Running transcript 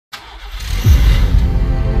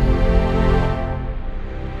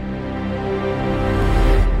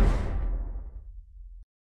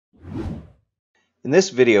In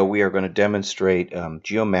this video, we are going to demonstrate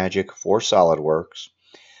Geomagic for Solidworks.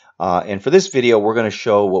 And for this video, we're going to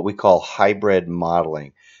show what we call hybrid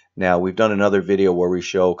modeling. Now, we've done another video where we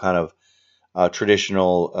show kind of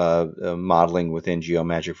traditional modeling within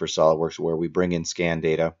Geomagic for Solidworks, where we bring in scan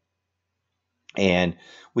data and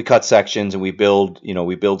we cut sections and we build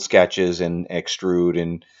sketches and extrude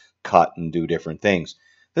and cut and do different things.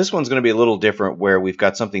 This one's going to be a little different, where we've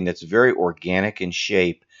got something that's very organic in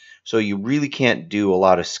shape, so you really can't do a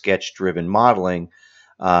lot of sketch-driven modeling.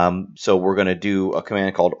 So we're going to do a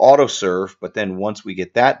command called AutoSurf, but then once we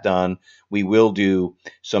get that done, we will do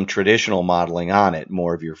some traditional modeling on it,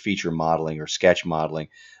 more of your feature modeling or sketch modeling.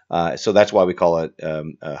 So that's why we call it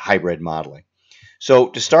hybrid modeling. So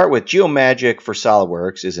to start with, Geomagic for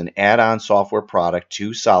SolidWorks is an add-on software product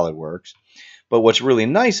to SolidWorks. But what's really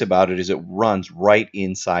nice about it is it runs right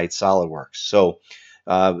inside SolidWorks. So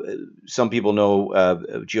some people know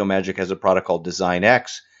Geomagic has a product called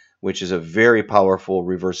DesignX, which is a very powerful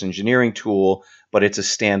reverse engineering tool, but it's a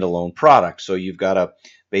standalone product. So you've got to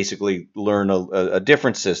basically learn a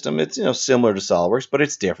different system. It's similar to SolidWorks, but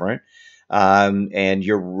it's different, and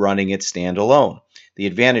you're running it standalone. The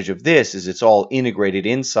advantage of this is it's all integrated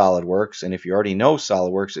in SolidWorks, and if you already know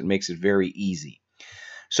SolidWorks, it makes it very easy.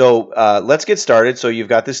 So let's get started. So you've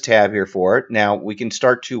got this tab here for it. Now we can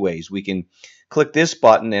start two ways. We can click this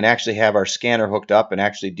button and actually have our scanner hooked up and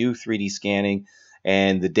actually do 3D scanning,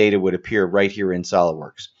 and the data would appear right here in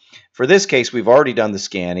SolidWorks. For this case, we've already done the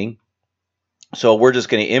scanning, so we're just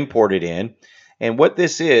going to import it in. And what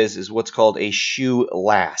this is what's called a shoe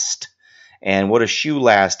last. And what a shoe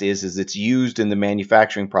last is it's used in the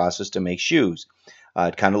manufacturing process to make shoes.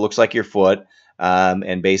 It kind of looks like your foot.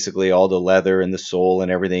 And basically all the leather and the sole and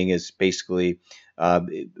everything is basically,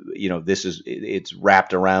 it's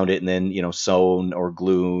wrapped around it and then, sewn or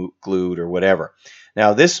glued or whatever.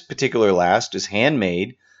 Now this particular last is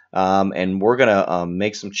handmade, and we're going to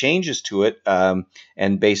make some changes to it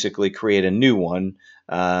and basically create a new one.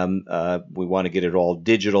 We want to get it all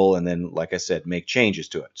digital and then, like I said, make changes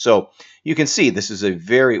to it. So you can see this is a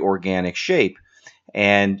very organic shape.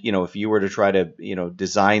 And, if you were to try to,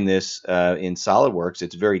 design this in SolidWorks,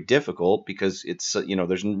 it's very difficult because it's,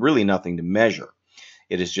 there's really nothing to measure.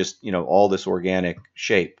 It is just, all this organic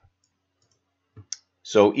shape.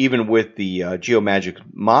 So even with the Geomagic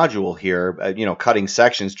module here, cutting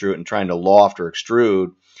sections through it and trying to loft or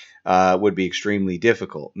extrude would be extremely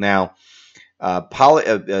difficult. Now,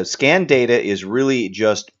 scan data is really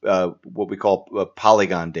just what we call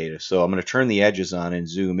polygon data. So I'm going to turn the edges on and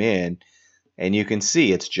zoom in. And you can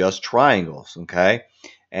see it's just triangles, okay?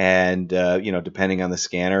 And depending on the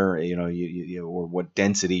scanner, or what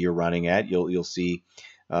density you're running at, you'll see,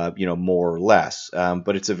 more or less.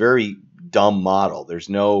 But it's a very dumb model. There's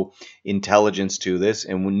no intelligence to this.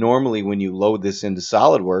 And normally when you load this into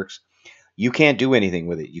SolidWorks, you can't do anything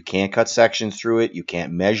with it. You can't cut sections through it. You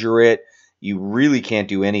can't measure it. You really can't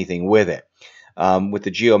do anything with it. With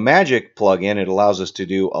the Geomagic plugin, it allows us to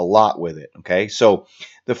do a lot with it. Okay, so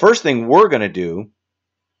the first thing we're going to do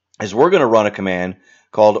is we're going to run a command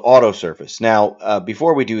called AutoSurface. Now,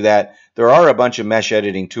 before we do that, there are a bunch of mesh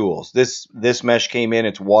editing tools. This mesh came in,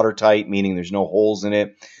 it's watertight, meaning there's no holes in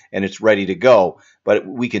it, and it's ready to go. But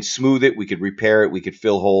we could smooth it, we could repair it, we could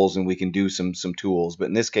fill holes, and we can do some tools. But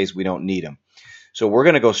in this case, we don't need them. So we're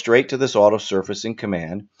going to go straight to this AutoSurfacing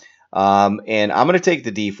command. And I'm going to take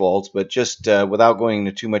the defaults, but just without going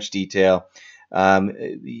into too much detail,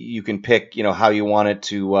 you can pick, how you want it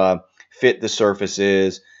to fit the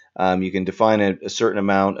surfaces. You can define a certain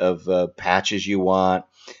amount of patches you want,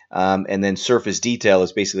 and then surface detail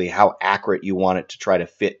is basically how accurate you want it to try to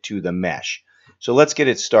fit to the mesh. So let's get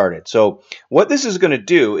it started. So what this is going to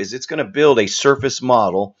do is it's going to build a surface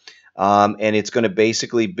model. And it's going to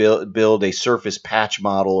basically build a surface patch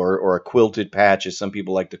model or a quilted patch, as some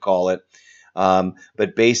people like to call it.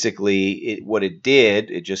 But basically, what it did,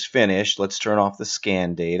 it just finished. Let's turn off the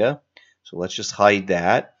scan data. So let's just hide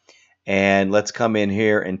that. And let's come in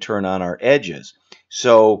here and turn on our edges.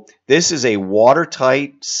 So this is a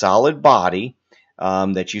watertight, solid body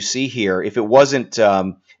that you see here. If it wasn't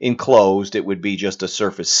enclosed, it would be just a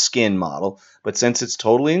surface skin model. But since it's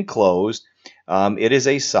totally enclosed, it is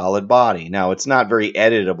a solid body. Now, it's not very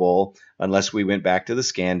editable unless we went back to the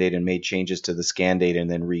scan data and made changes to the scan data and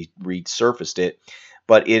then resurfaced it.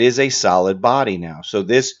 But it is a solid body now. So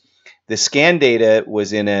the scan data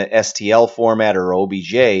was in a STL format or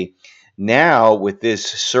OBJ. Now, with this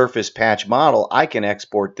surface patch model, I can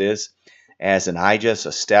export this as an IGES,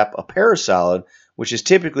 a step, a parasolid, which is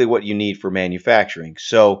typically what you need for manufacturing.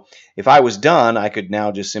 So if I was done, I could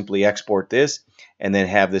now just simply export this and then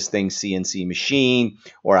have this thing CNC machine,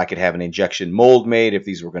 or I could have an injection mold made if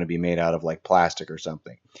these were going to be made out of like plastic or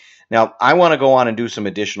something. Now, I want to go on and do some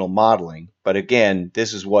additional modeling, but again,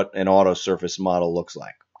 this is what an auto surface model looks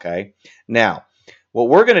like, okay? Now, what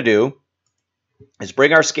we're going to do is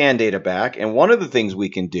bring our scan data back, and one of the things we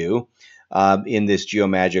can do in this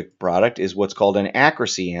Geomagic product is what's called an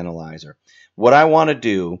accuracy analyzer. What I want to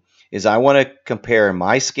do is I want to compare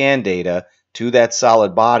my scan data to that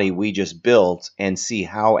solid body we just built and see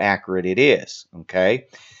how accurate it is, okay?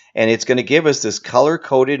 And it's going to give us this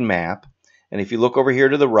color-coded map, and if you look over here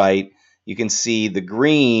to the right, you can see the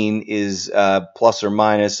green is plus or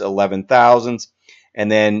minus 11 thousandths,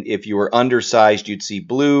 and then if you were undersized, you'd see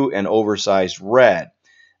blue, and oversized red.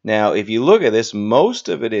 Now, if you look at this, most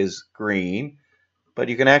of it is green, but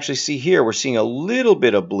you can actually see here we're seeing a little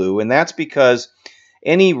bit of blue, and that's because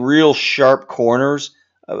any real sharp corners,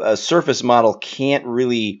 a surface model can't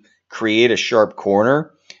really create a sharp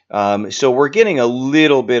corner. So we're getting a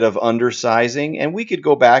little bit of undersizing, and we could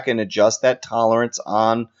go back and adjust that tolerance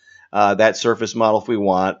on that surface model if we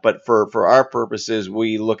want. But for our purposes,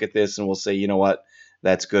 we look at this and we'll say, you know what,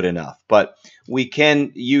 that's good enough. But we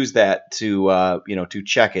can use that to to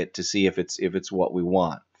check it to see if it's what we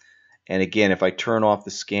want. And again, if I turn off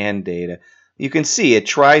the scan data, you can see it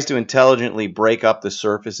tries to intelligently break up the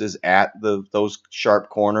surfaces at those sharp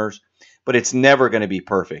corners, but it's never going to be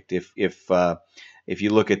perfect. If you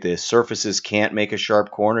look at this, surfaces can't make a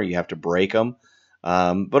sharp corner. You have to break them.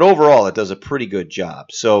 But overall, it does a pretty good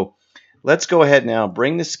job. So let's go ahead now,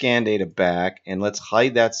 bring the scan data back, and let's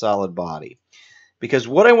hide that solid body. Because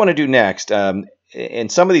what I want to do next, and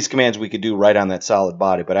some of these commands we could do right on that solid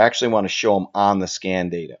body, but I actually want to show them on the scan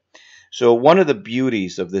data. So one of the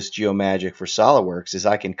beauties of this Geomagic for Solidworks is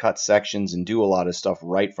I can cut sections and do a lot of stuff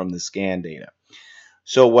right from the scan data.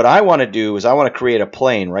 So what I want to do is I want to create a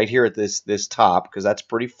plane right here at this top, because that's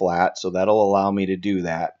pretty flat, so that'll allow me to do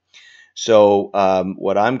that. So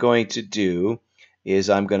what I'm going to do is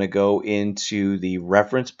I'm going to go into the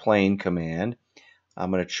reference plane command.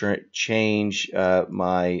 I'm going to change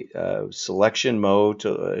my selection mode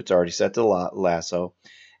to, it's already set to lasso.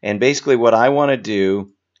 And basically what I want to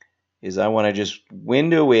do is I want to just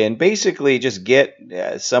window in, basically just get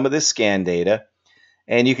some of this scan data,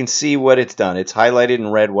 and you can see what it's done. It's highlighted in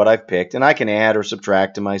red what I've picked, and I can add or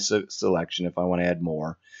subtract to my selection if I want to add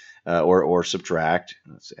more or subtract.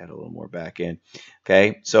 Let's add a little more back in.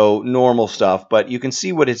 Okay, so normal stuff, but you can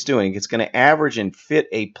see what it's doing. It's going to average and fit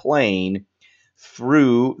a plane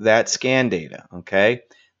through that scan data. Okay,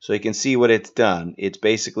 so you can see what it's done. It's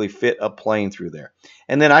basically fit a plane through there.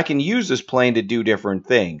 And then I can use this plane to do different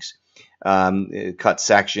things. Cut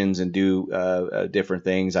sections and do different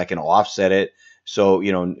things. I can offset it, so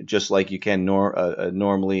just like you can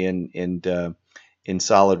normally in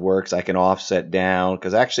SolidWorks, I can offset down,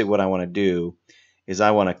 because actually what I want to do is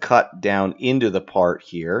I want to cut down into the part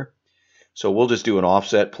here. So we'll just do an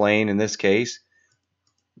offset plane in this case,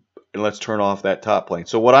 and let's turn off that top plane.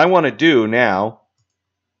 So what I want to do now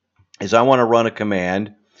is I want to run a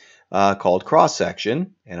command called cross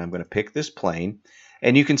section, and I'm going to pick this plane.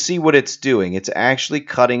 And you can see what it's doing. It's actually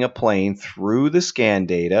cutting a plane through the scan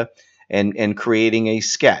data and creating a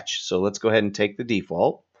sketch. So let's go ahead and take the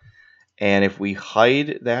default. And if we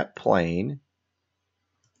hide that plane,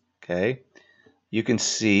 okay, you can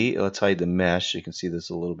see, let's hide the mesh. You can see this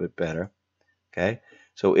a little bit better. Okay,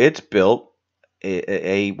 so it's built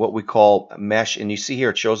a what we call mesh, and you see here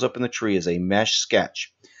it shows up in the tree as a mesh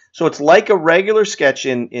sketch. So it's like a regular sketch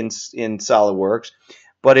in SolidWorks,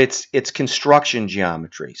 but it's construction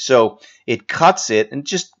geometry. So it cuts it and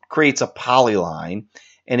just creates a polyline,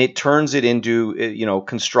 and it turns it into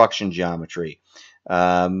construction geometry,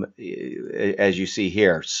 as you see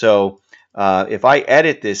here. So if I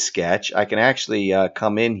edit this sketch, I can actually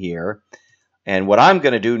come in here, and what I'm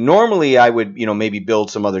going to do, normally I would maybe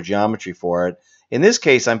build some other geometry for it. In this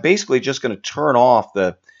case, I'm basically just going to turn off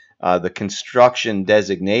the construction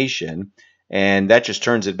designation, and that just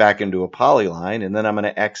turns it back into a polyline, and then I'm going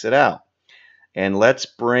to exit out. And let's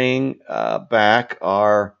bring back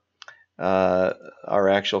our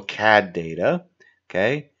actual CAD data.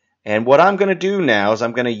 Okay, and what I'm going to do now is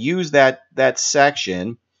I'm going to use that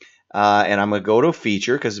section, and I'm going to go to a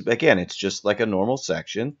feature, because again it's just like a normal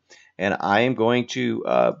section, and I am going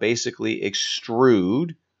to basically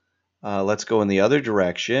extrude. Let's go in the other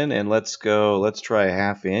direction, and let's try a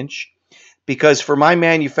 1/2 inch. Because for my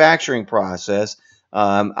manufacturing process,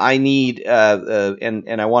 I need,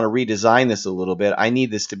 and I want to redesign this a little bit, I need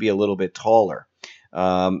this to be a little bit taller.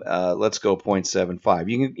 Let's go 0.75.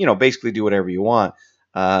 You can, basically do whatever you want.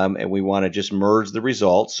 And we want to just merge the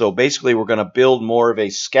results. So basically, we're going to build more of a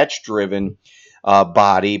sketch-driven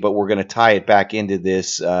body, but we're going to tie it back into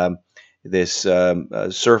this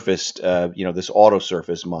surfaced, this auto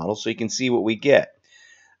surface model, so you can see what we get.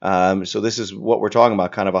 So this is what we're talking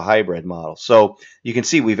about, kind of a hybrid model. So you can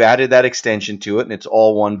see we've added that extension to it, and it's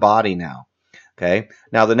all one body now. Okay.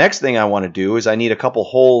 Now the next thing I want to do is I need a couple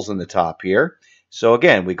holes in the top here. So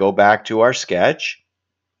again, we go back to our sketch,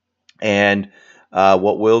 and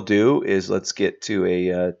what we'll do is let's get to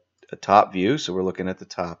a top view. So we're looking at the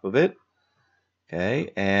top of it.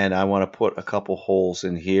 Okay, and I want to put a couple holes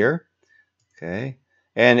in here. Okay,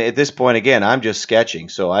 and at this point, again, I'm just sketching,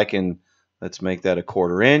 so I can, let's make that a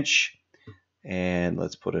 1/4 inch, and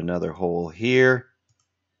let's put another hole here.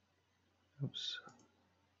 Oops.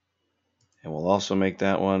 And we'll also make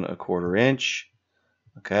that one a 1/4 inch.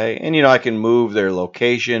 Okay, and I can move their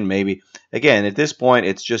location. Maybe, again, at this point,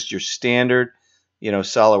 it's just your standard,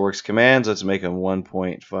 SolidWorks commands. Let's make them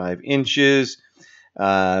 1.5 inches.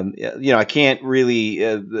 I can't really,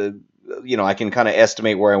 I can kind of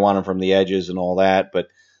estimate where I want them from the edges and all that, but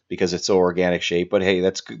because it's so organic shape. But hey,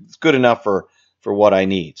 that's good enough for what I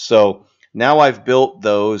need. So now I've built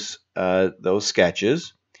those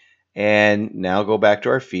sketches, and now go back to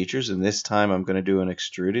our features, and this time I'm going to do an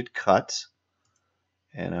extruded cut.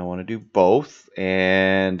 And I want to do both,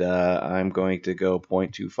 and I'm going to go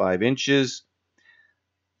 0.25 inches,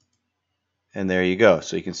 and there you go.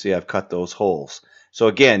 So you can see I've cut those holes. So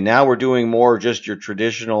again, now we're doing more just your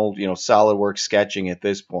traditional, SolidWorks sketching at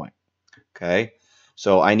this point. Okay,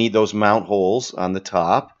 so I need those mount holes on the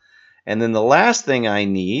top, and then the last thing I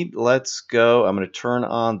need, let's go. I'm going to turn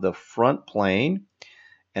on the front plane,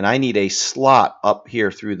 and I need a slot up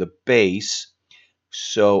here through the base.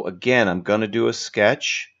 So again, I'm going to do a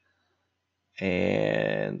sketch,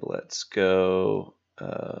 and let's go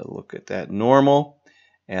look at that normal,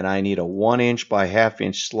 and I need a 1 inch by 1/2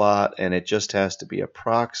 inch slot, and it just has to be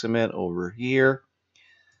approximate over here.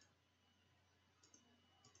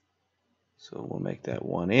 So we'll make that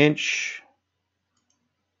 1 inch,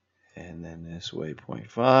 and then this way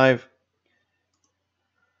 0.5.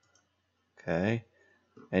 Okay,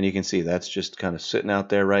 and you can see that's just kind of sitting out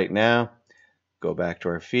there right now. Go back to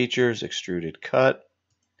our features, extruded cut,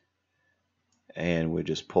 and we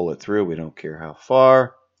just pull it through. We don't care how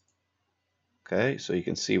far. Okay, so you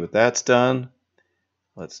can see what that's done.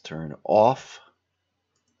 Let's turn off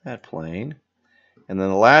that plane. And then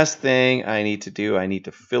the last thing I need to do, I need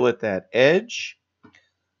to fillet that edge.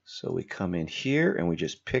 So we come in here and we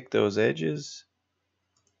just pick those edges,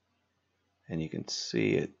 and you can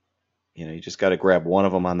see it. You just got to grab one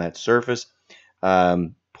of them on that surface.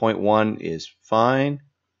 0.1 is fine.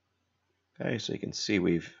 Okay, so you can see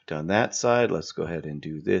we've done that side. Let's go ahead and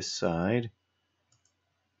do this side.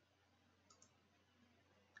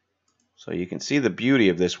 So you can see the beauty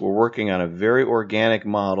of this. We're working on a very organic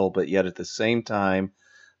model, but yet at the same time,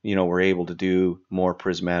 we're able to do more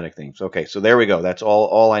prismatic things. Okay, so there we go. That's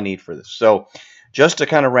all I need for this. So just to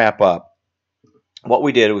kind of wrap up, what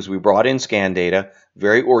we did was we brought in scan data,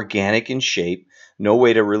 very organic in shape, no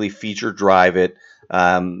way to really feature drive it.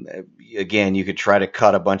 Again, you could try to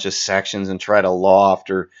cut a bunch of sections and try to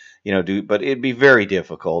loft or, but it'd be very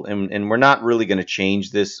difficult. And we're not really going to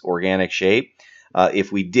change this organic shape.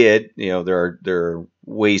 If we did, there are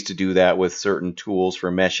ways to do that with certain tools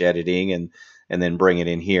for mesh editing and then bring it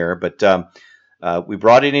in here. But we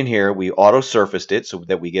brought it in here. We auto surfaced it so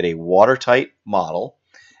that we get a watertight model.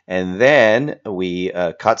 And then we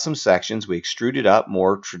cut some sections. We extruded up,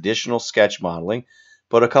 more traditional sketch modeling,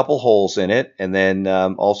 put a couple holes in it, and then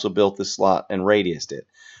also built the slot and radiused it.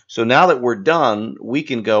 So now that we're done, we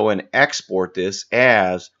can go and export this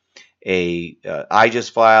as a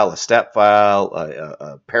IGES file, a step file,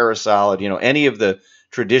 a Parasolid, any of the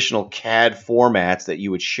traditional CAD formats that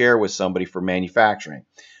you would share with somebody for manufacturing.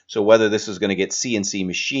 So whether this is going to get CNC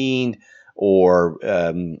machined or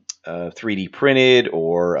 3D printed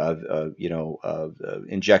or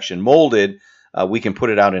injection molded, we can put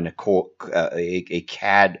it out in a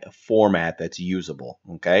CAD format that's usable.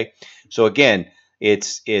 Okay, so again,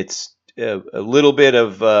 it's a little bit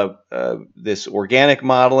of this organic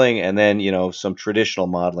modeling, and then some traditional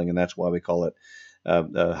modeling, and that's why we call it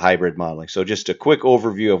hybrid modeling. So just a quick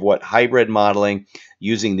overview of what hybrid modeling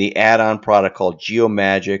using the add-on product called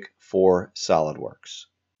Geomagic for SolidWorks.